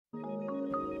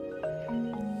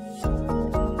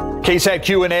KSAT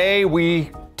Q&A, we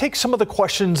take some of the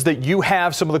questions that you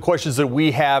have, some of the questions that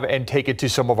we have, and take it to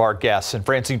some of our guests. And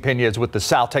Francine Pena is with the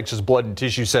South Texas Blood and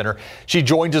Tissue Center. She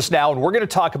joins us now, and we're going to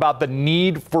talk about the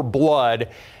need for blood.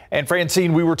 And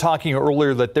Francine, we were talking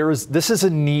earlier that this is a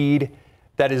need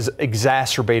that is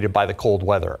exacerbated by the cold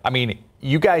weather. I mean,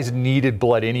 you guys needed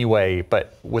blood anyway,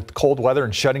 but with cold weather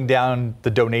and shutting down the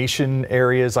donation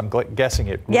areas, I'm guessing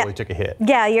it really took a hit.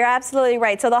 Yeah, you're absolutely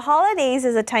right. So the holidays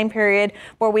is a time period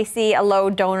where we see a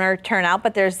low donor turnout,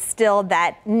 but there's still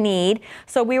that need.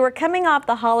 So we were coming off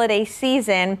the holiday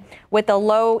season with a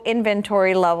low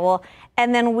inventory level,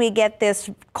 and then we get this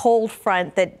cold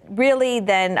front that really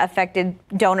then affected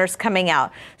donors coming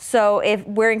out. So if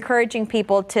we're encouraging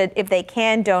people to, if they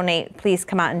can donate, please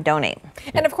come out and donate.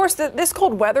 And of course, this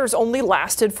cold weather's only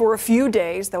lasted for a few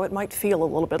days, though it might feel a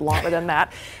little bit longer than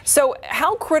that. So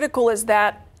how critical is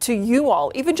that to you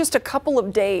all, even just a couple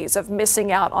of days of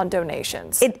missing out on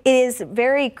donations? It is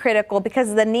very critical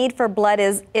because the need for blood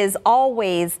is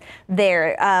always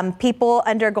there. People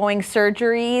undergoing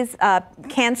surgeries,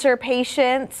 cancer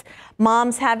patients,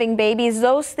 moms having babies,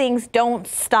 those things don't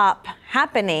stop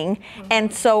happening.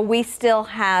 And so we still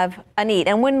have a need.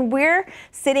 And when we're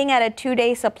sitting at a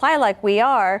 2-day supply like we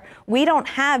are, we don't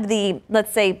have the,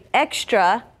 let's say,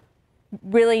 extra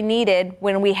really needed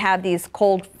when we have these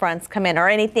cold fronts come in or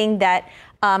anything that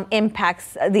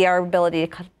impacts our ability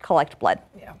to collect blood.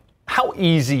 Yeah. How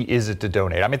easy is it to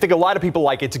donate? I mean, I think a lot of people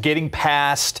it's getting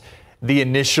past the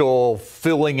initial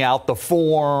filling out the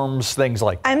forms, things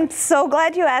like that. I'm so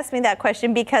glad you asked me that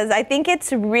question because I think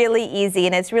it's really easy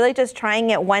and it's really just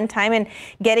trying it one time and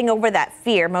getting over that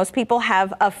fear. Most people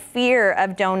have a fear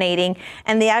of donating,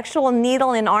 and the actual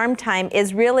needle and arm time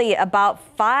is really about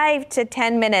 5 to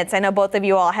 10 minutes. I know both of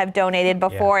you all have donated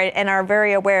before and are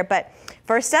very aware, but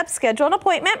first step, schedule an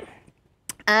appointment.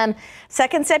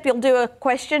 Second step, you'll do a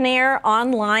questionnaire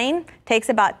online, takes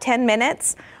about 10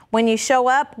 minutes. When you show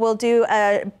up, we'll do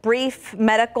a brief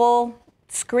medical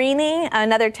screening,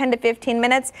 another 10 to 15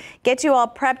 minutes, get you all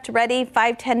prepped, ready,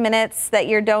 5-10 minutes that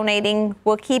you're donating.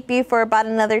 We'll keep you for about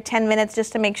another 10 minutes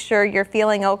just to make sure you're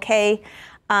feeling okay.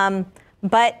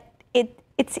 But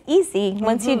it's easy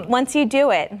once you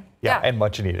do it. Yeah, and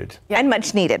much needed. Yeah. And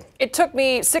much needed. It took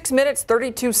me 6 minutes,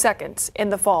 32 seconds in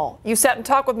the fall. You sat and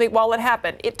talked with me while it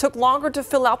happened. It took longer to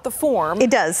fill out the form. It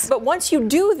does. But once you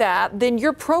do that, then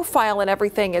your profile and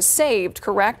everything is saved,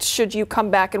 correct? Should you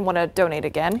come back and want to donate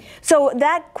again? So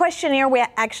that questionnaire, we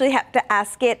actually have to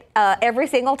ask it every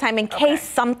single time in case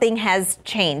something has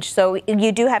changed. So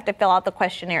you do have to fill out the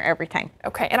questionnaire every time.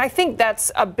 Okay, and I think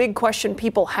that's a big question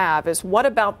people have is what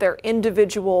about their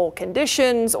individual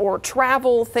conditions or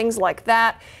travel, things like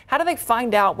that? How do they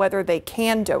find out whether they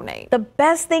can donate? The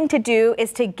best thing to do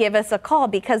is to give us a call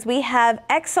because we have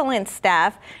excellent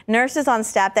staff, nurses on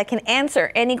staff that can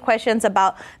answer any questions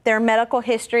about their medical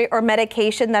history or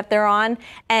medication that they're on,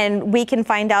 and we can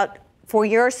find out for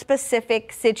your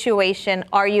specific situation,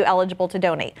 are you eligible to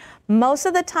donate? Most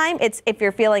of the time, it's if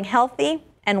you're feeling healthy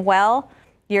and well,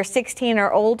 you're 16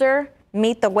 or older,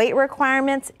 meet the weight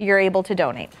requirements, you're able to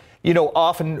donate. You know,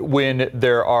 often when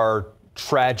there are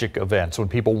tragic events, when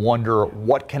people wonder,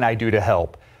 what can I do to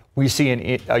help? We see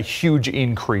a huge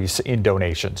increase in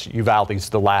donations. Uvalde's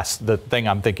the thing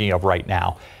I'm thinking of right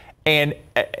now. And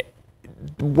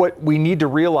what we need to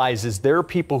realize is there are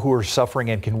people who are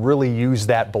suffering and can really use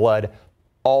that blood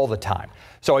all the time.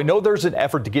 So I know there's an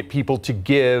effort to get people to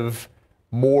give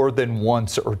more than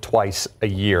once or twice a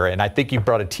year. And I think you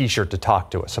brought a t-shirt to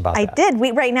talk to us about that. I did.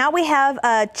 Right now we have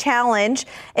a challenge.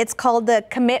 It's called the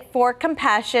Commit for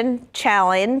Compassion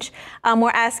Challenge.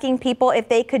 We're asking people if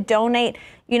they could donate,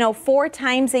 4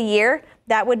 times a year.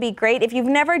 That would be great. If you've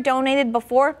never donated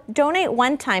before, donate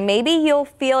one time. Maybe you'll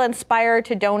feel inspired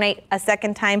to donate a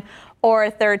second time or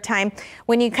a third time.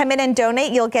 When you come in and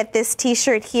donate, you'll get this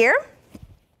t-shirt here.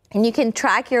 And you can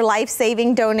track your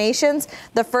life-saving donations.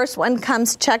 The first one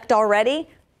comes checked already.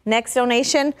 Next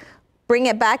donation, bring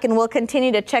it back and we'll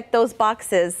continue to check those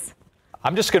boxes.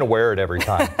 I'm just going to wear it every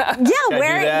time.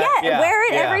 Wear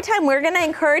it every time. We're going to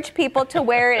encourage people to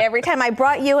wear it every time. I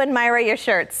brought you and Myra your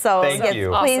shirts, so Thank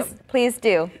you. Please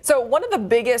do. So one of the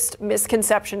biggest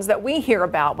misconceptions that we hear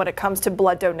about when it comes to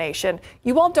blood donation,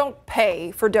 you all don't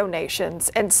pay for donations.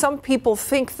 And some people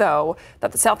think, though,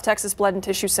 that the South Texas Blood and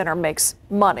Tissue Center makes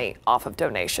money off of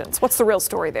donations. What's the real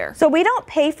story there? So we don't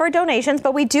pay for donations,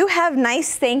 but we do have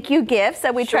nice thank you gifts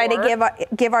that we try to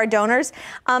give our donors.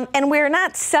 And we're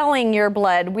not selling your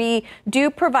blood. We do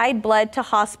provide blood to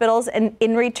hospitals, and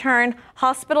in return,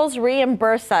 hospitals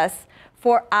reimburse us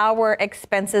for our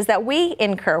expenses that we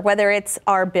incur, whether it's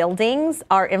our buildings,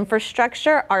 our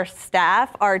infrastructure, our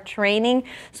staff, our training.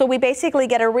 So we basically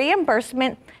get a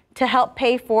reimbursement to help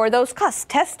pay for those costs,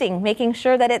 testing, making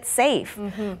sure that it's safe.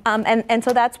 And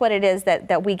so that's what it is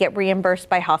that we get reimbursed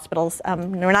by hospitals.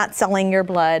 We're not selling your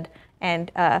blood,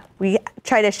 and we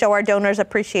try to show our donors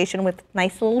appreciation with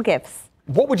nice little gifts.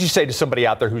 What would you say to somebody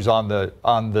out there who's on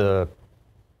the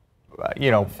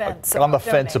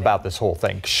fence about this whole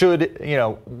thing?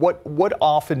 What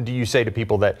often do you say to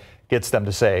people that gets them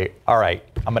to say, all right,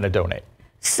 I'm going to donate?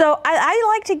 So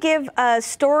I like to give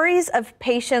stories of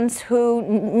patients who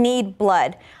need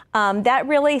blood. That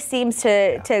really seems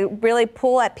to really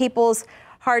pull at people's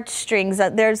heartstrings.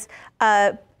 There's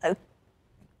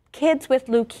kids with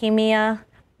leukemia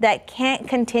that can't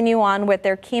continue on with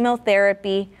their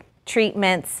chemotherapy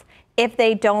treatments if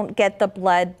they don't get the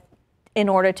blood in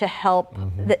order to help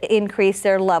increase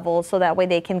their levels so that way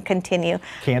they can continue.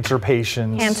 Cancer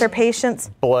patients.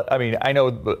 Blood, I mean, I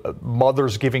know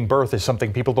mothers giving birth is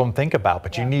something people don't think about,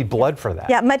 but you need blood for that.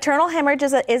 Yeah, maternal hemorrhage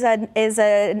is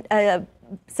a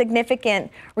significant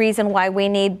reason why we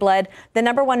need blood. The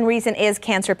number one reason is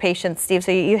cancer patients, Steve.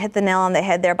 So you hit the nail on the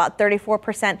head there. About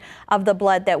 34% of the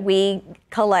blood that we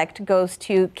collect goes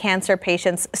to cancer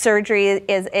patients. Surgery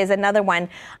is another one.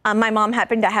 My mom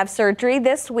happened to have surgery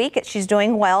this week. She's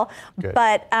doing well. Good.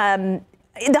 But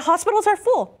the hospitals are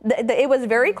full. It was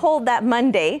very cold that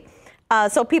Monday.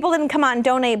 So people didn't come out and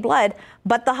donate blood,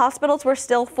 but the hospitals were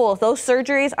still full. Those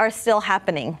surgeries are still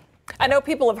happening. I know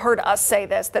people have heard us say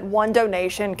this, that one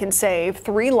donation can save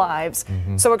 3 lives.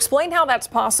 So explain how that's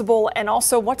possible, and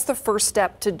also what's the first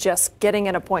step to just getting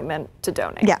an appointment to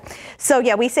donate? Yeah. So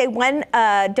yeah, we say one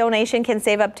donation can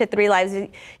save up to 3 lives.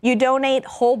 You donate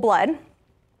whole blood.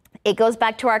 It goes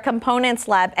back to our components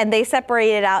lab, and they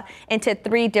separate it out into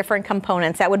 3 different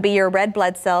components. That would be your red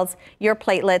blood cells, your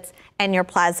platelets, and your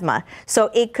plasma.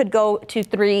 So it could go to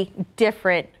 3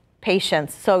 different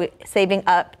patients, so saving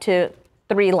up to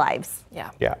 3 lives.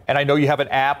 Yeah. And I know you have an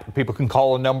app. People can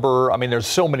call a number. I mean, there's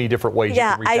so many different ways you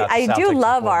can reach out to I South do Texas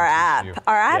love Blood our and Tissue. app.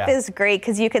 Our app is great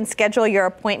because you can schedule your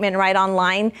appointment right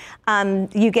online.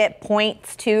 You get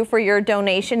points too for your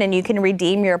donation, and you can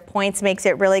redeem your points. Makes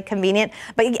it really convenient.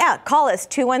 But yeah, call us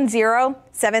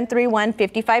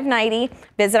 210-731-5590.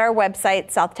 Visit our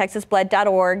website,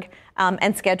 southtexasblood.org.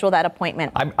 And schedule that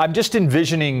appointment. I'm just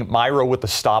envisioning Myra with the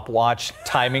stopwatch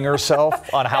timing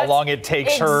herself on how long it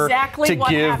takes her to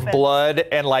give blood,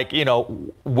 and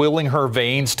willing her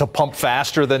veins to pump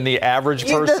faster than the average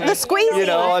person. The squeezing.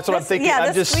 That's what I'm thinking. Yeah,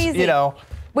 I'm just, squeezing.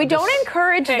 We don't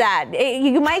encourage that.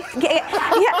 You might get, we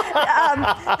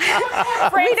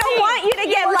don't want you to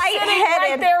get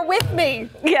lightheaded. Right there with me.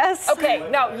 Yes. Okay,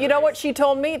 now, you know what she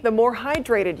told me? The more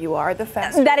hydrated you are, the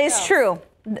faster. That is true.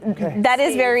 That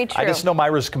is very true. I just know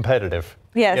Myra's competitive.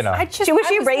 Yes. She was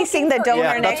racing the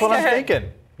donor next to her. That's what I'm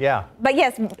thinking. Yeah. But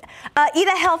yes, eat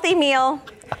a healthy meal,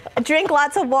 drink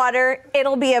lots of water.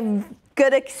 It'll be a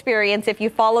good experience if you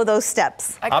follow those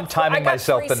steps. I'm timing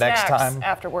myself the next time.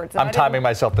 Afterwards. I'm timing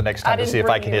myself the next time to see if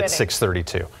I can hit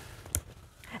 6:32.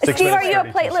 Steve, are you a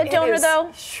platelet donor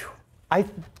though? I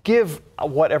give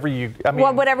whatever you.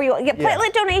 Whatever you. Yeah,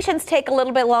 platelet donations take a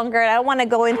little bit longer, and I don't want to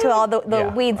go into all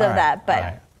the weeds of that,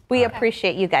 but we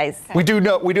appreciate you guys. We do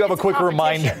have a quick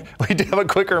reminder. We do have a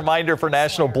quick reminder for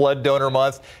National Blood Donor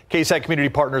Month. KSAT Community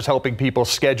Partners helping people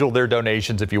schedule their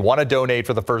donations. If you want to donate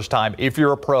for the first time, if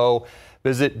you're a pro,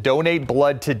 visit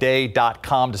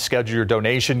donatebloodtoday.com to schedule your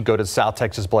donation. Go to South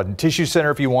Texas Blood and Tissue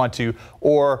Center if you want to,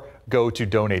 or go to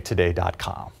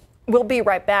donatetoday.com. We'll be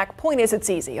right back. Point is, it's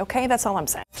easy, okay? That's all I'm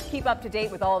saying. Keep up to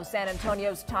date with all of San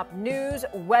Antonio's top news,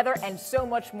 weather, and so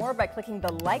much more by clicking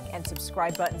the like and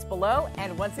subscribe buttons below.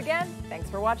 And once again, thanks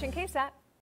for watching KSAT.